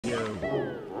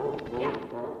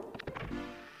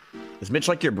Is Mitch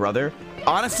like your brother?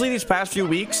 Honestly, these past few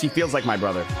weeks, he feels like my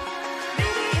brother.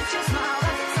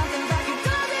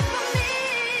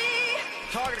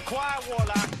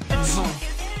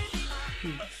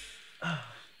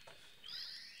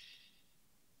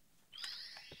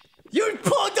 You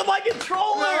plugged up my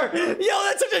controller! Yo,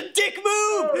 that's such a dick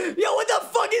move! Yo, what the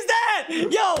fuck is that?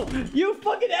 Yo, you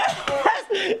fucking ass!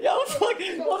 Yo,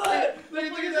 fucking... Plug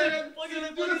it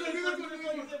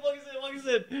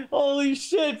in. Holy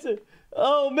shit!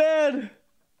 Oh, man!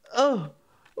 Oh,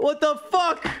 what the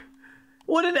fuck?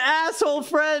 What an asshole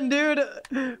friend, dude!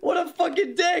 What a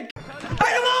fucking dick! Come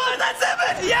on, that's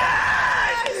it!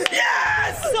 Yes!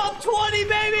 Yes! Sub 20,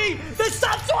 baby! The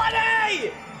sub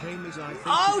 20!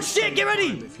 Oh shit! Get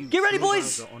ready! Get ready,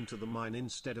 boys! Onto the mine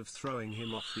instead of throwing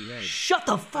him off the edge. Shut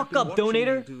the fuck up,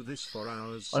 donator! Do this for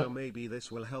hours, so maybe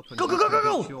this will help. Go!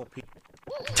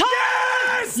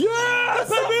 Yes! Yes,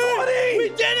 baby! We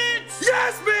did it!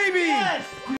 Yes, baby! Yes!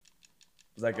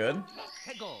 Was that good?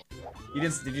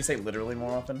 Did you say literally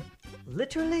more often?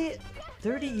 Literally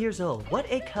 30 years old. What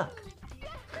a cuck.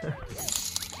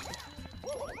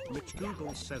 Mitch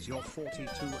Google says you're 42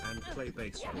 and play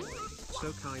baseball.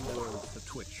 So kind of old for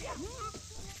Twitch.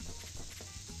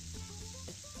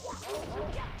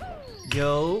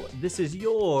 Yo, this is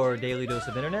your daily dose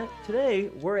of internet. Today,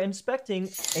 we're inspecting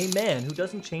a man who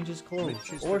doesn't change his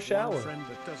clothes or shower. Friend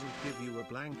that doesn't give you a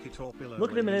blanket or pillow.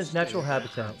 Look at him in his natural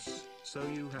habitat. So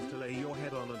you have to lay your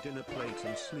head on a dinner plate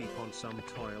and sleep on some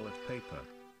toilet paper.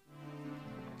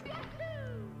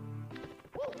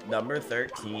 Number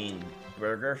 13,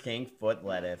 Burger King foot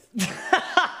lettuce.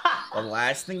 The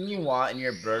last thing you want in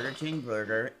your Burger King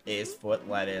burger is foot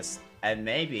lettuce. And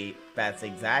maybe that's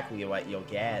exactly what you'll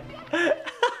get.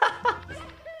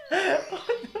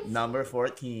 Number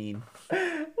 14.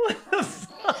 What the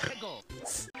fuck?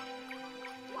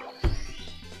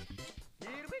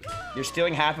 You're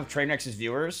stealing half of Trainwreck's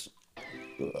viewers?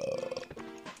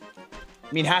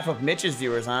 I mean half of Mitch's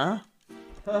viewers, huh?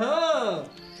 Haha!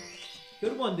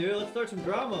 Good one, dude. Let's start some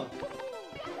drama.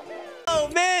 Oh,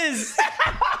 Miz!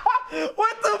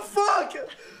 What the fuck?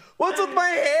 What's with my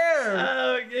hair?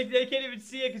 Oh, they can't even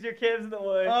see it because your cam's in the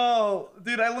way. Oh,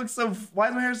 dude, I look so... Why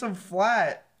is my hair so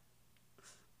flat?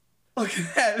 Look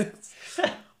at that.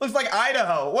 Looks like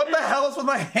Idaho. What the hell is with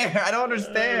my hair? I don't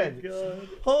understand. Oh, God.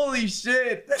 Holy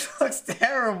shit. That looks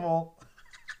terrible.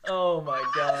 Oh, my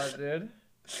God, dude.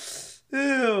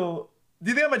 Ew.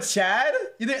 Do you think I'm a Chad?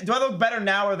 Do I look better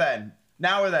now or then?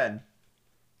 Now or then?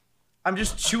 I'm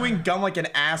just chewing gum like an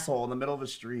asshole in the middle of a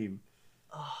stream.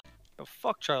 Oh,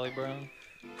 fuck Charlie Brown.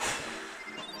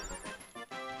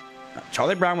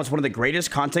 Charlie Brown was one of the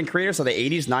greatest content creators of the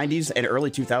 80s, 90s, and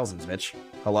early 2000s, Mitch.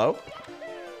 Hello?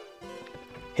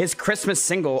 His Christmas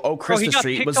single, Oh Christmas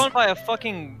Street, he got picked on by a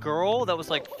fucking girl that was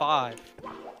like 5.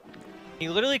 He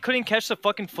literally couldn't catch the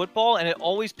fucking football, and it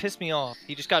always pissed me off.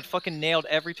 He just got fucking nailed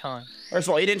every time. First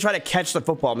of all, he didn't try to catch the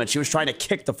football, Mitch. He was trying to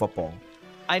kick the football.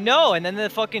 I know, and then the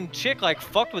fucking chick like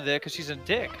fucked with it because she's a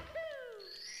dick.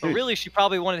 But Dude. really, she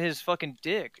probably wanted his fucking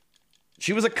dick.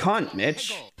 She was a cunt,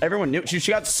 Mitch. Everyone knew. She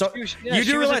got so... Yeah, you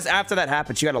do realize after that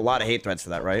happened, she got a lot of hate threats for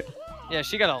that, right? Yeah,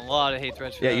 she got a lot of hate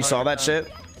threats for Yeah, that, you saw that 100%.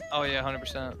 shit? Oh, yeah,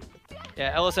 100%.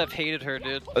 Yeah, LSF hated her,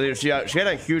 dude. Oh, dude, she had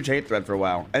a huge hate threat for a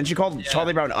while. And she called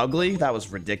Charlie Brown ugly. That was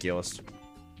ridiculous.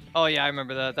 Oh, yeah, I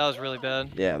remember that. That was really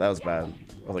bad. Yeah, that was bad.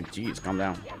 I was like, geez, calm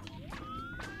down.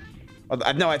 Oh,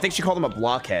 no, I think she called him a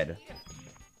blockhead.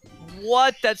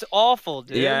 What? That's awful,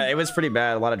 dude. Yeah, it was pretty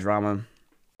bad. A lot of drama.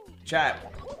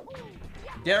 Chat.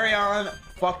 Darion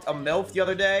fucked a MILF the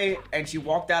other day, and she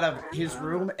walked out of his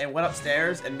room and went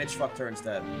upstairs, and Mitch fucked her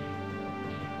instead.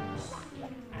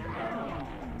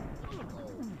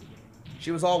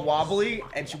 She was all wobbly,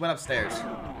 and she went upstairs.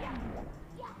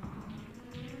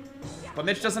 But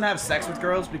Mitch doesn't have sex with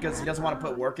girls because he doesn't want to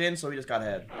put work in, so he just got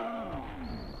head.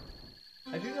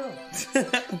 I do know.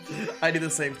 I do the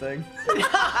same thing.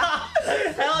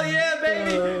 Hell yeah,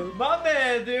 baby! My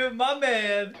man, dude, my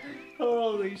man.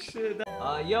 Holy shit.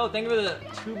 Yo, thank you for the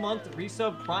 2-month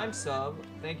resub prime sub.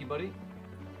 Thank you, buddy.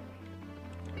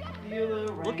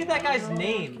 Look at that guy's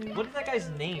name. Look at that guy's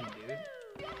name, dude.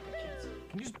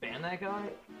 Can you just ban that guy?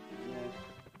 Yeah.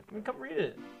 I mean, come read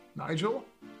it. Nigel?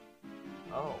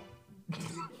 Oh.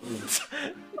 Is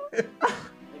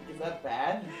that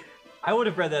bad? I would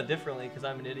have read that differently because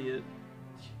I'm an idiot.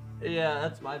 Yeah,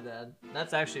 that's my bad.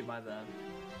 That's actually my bad.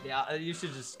 Yeah, you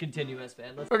should just continue as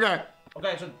fan. Okay.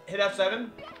 Okay, so hit F7.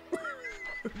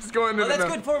 Just go into Oh, that's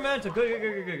good for a minute.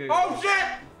 Good. Oh, shit!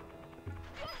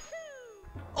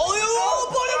 Oh, you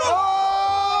buddy!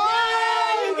 Oh!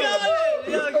 Yeah, you got it!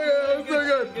 Yeah, Okay, that's so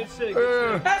good. Good shit.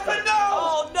 Good shit. Aspen, no!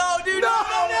 Oh no, dude! No!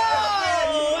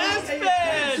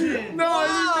 Aspen! No, I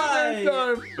didn't do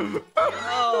that time.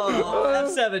 Oh,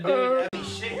 F7, dude.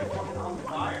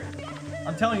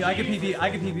 I'm telling you, I can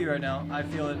PP right now. I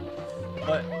feel it.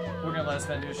 But we're gonna let us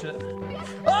do shit.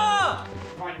 Ah!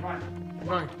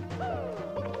 Fine.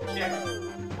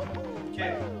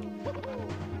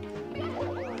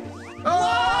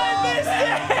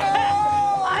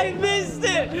 I missed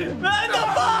it! What the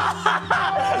fuck?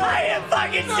 Are you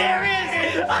fucking serious?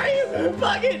 Are you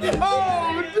fucking?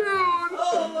 Oh, dude!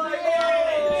 Oh my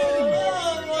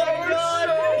god! Oh my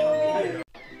god!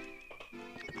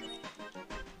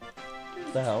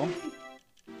 The hell?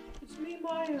 It's me,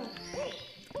 Maya.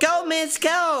 Go, Mitch,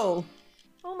 go!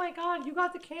 Oh my god, you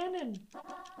got the cannon.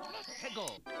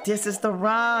 This is the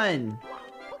run.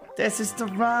 This is the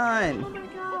run. Oh my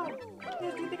god.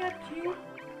 Yes, do you think I'm cute?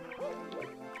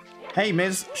 Hey,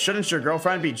 Miz, shouldn't your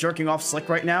girlfriend be jerking off slick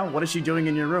right now? What is she doing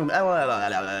in your room?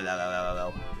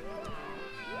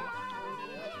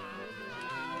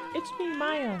 It's me,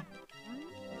 Maya.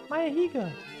 Maya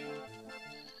Higa.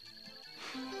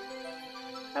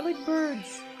 I like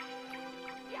birds.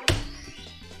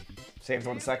 Saves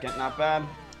 1 second, not bad.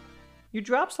 You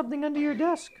dropped something under your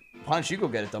desk. Why don't you go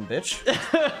get it, dumb bitch?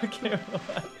 Okay,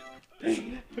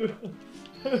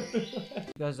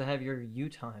 you guys have your you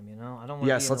time, you know? I don't want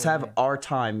Yes, let's have our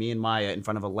time, me and Maya, in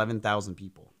front of 11,000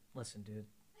 people. Listen, dude.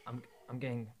 I'm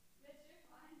getting...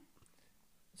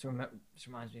 This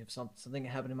reminds me of something that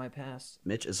happened in my past.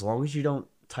 Mitch, as long as you don't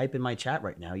type in my chat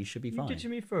right now, you should be You fine.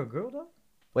 ditching me for a girl, though?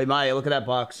 Wait, Maya, look at that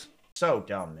box. So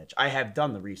dumb, Mitch. I have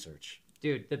done the research.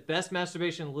 Dude, the best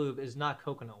masturbation lube is not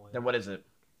coconut oil. Then what is it?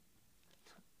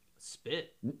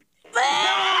 Spit.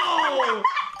 No!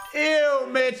 Ew,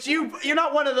 Mitch, you're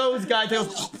not one of those guys that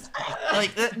goes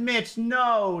like that. Mitch,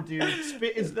 no, dude.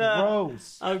 Spit is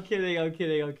gross. I'm kidding.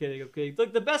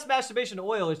 Look, the best masturbation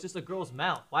oil is just a girl's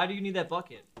mouth. Why do you need that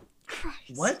bucket?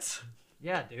 Christ. What?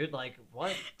 Yeah, dude, like,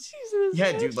 what? Jesus.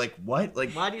 Yeah, Mitch. dude, like what?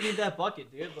 Like Why do you need that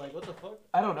bucket, dude? Like, what the fuck?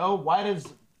 I don't know. Why does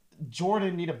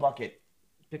Jordan need a bucket?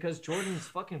 Because Jordan's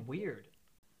fucking weird.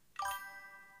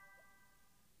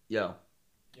 Yo.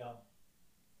 Yo.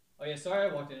 Oh yeah, sorry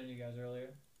I walked in on you guys earlier.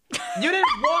 You didn't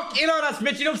walk in on us,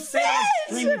 Mitch. You don't say on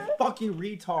stream, you fucking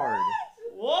retard.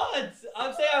 What?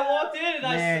 I'm saying I walked in and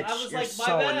Mitch, I was you're like, my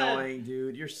so bad. annoying,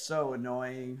 dude. You're so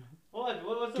annoying. What?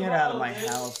 What's the Get out of problem, my dude?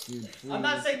 house, dude. Please. I'm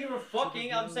not saying you were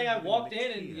fucking. I'm saying I walked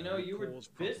in and you know you were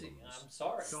busy. I'm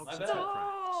sorry. My bad.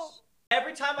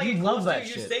 Every time I You get love close to that you,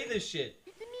 you shit. say this shit.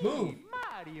 Move.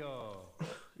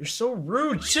 You're so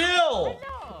rude. Chill.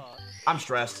 I'm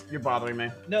stressed. You're bothering me.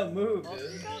 No, move,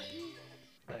 dude.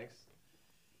 Thanks.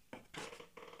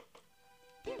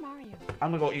 Dear Mario. I'm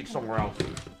gonna go eat somewhere else.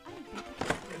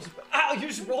 Ow! You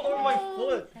just rolled over my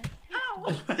foot.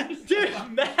 Ow! Dude,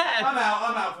 Matt. I'm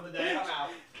out for the day. I'm out.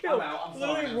 I'm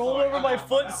Literally sorry, rolled I'm over sorry. my I'm out,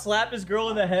 foot, I'm out. slapped this girl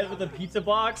in the head with a pizza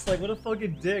box. Like, what a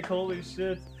fucking dick. Holy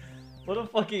shit. What a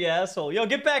fucking asshole. Yo,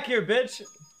 get back here, bitch.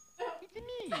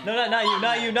 No,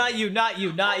 not you, dude.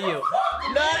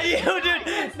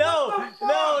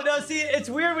 No, see, it's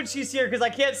weird when she's here because I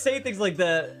can't say things like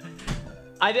that.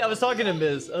 I was talking to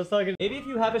Miz. Maybe if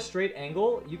you have a straight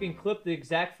angle, you can clip the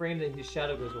exact frame that his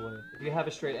shadow goes away. If you have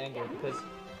a straight angle, because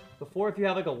before, if you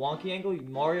have like a wonky angle,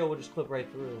 Mario will just clip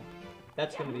right through.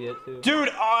 That's gonna be it too.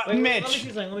 Dude, Wait, Mitch.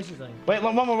 Let me see something. Wait,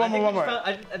 one more.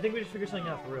 I think we just figured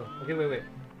something out for real. Okay, wait.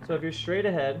 So if you're straight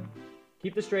ahead,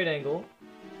 keep the straight angle.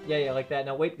 Yeah, like that.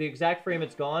 Now wait, the exact frame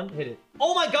it's gone, hit it.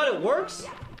 Oh my god, it works?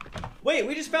 Wait,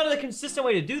 we just found a consistent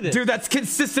way to do this. Dude, that's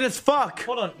consistent as fuck.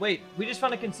 Hold on, wait. We just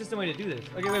found a consistent way to do this.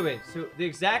 Okay, wait. So the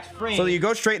exact frame. So you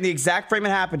go straight in the exact frame it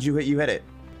happens, you hit it.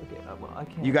 Okay, well, I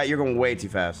can't. You're going way too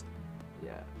fast.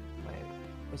 Yeah. Wait.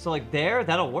 So like there,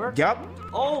 that'll work? Yep.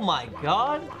 Oh my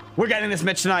god. We're getting this,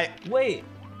 Mitch, tonight. Wait.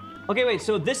 Okay, wait.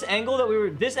 So this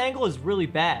angle this angle is really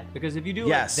bad because if you do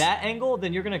like that angle,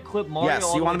 then you're gonna clip Mario. Yes,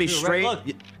 all you the want to way be through. straight. Right,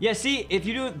 look. Yeah, see, if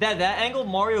you do that angle,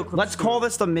 Mario clips. Let's call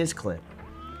this the Miz clip.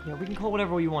 Yeah, we can call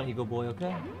whatever you want, Ego Boy.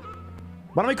 Okay.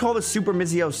 Why don't we call this Super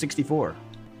Mizio 64?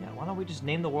 Yeah. Why don't we just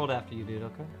name the world after you, dude?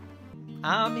 Okay.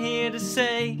 I'm here to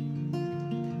say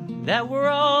that we're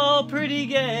all pretty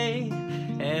gay,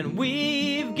 and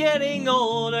we're getting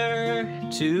older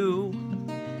too.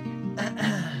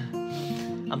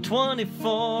 I'm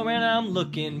 24 and I'm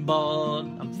looking bald.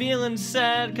 I'm feeling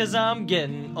sad cause I'm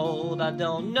getting old. I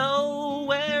don't know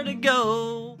where to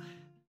go.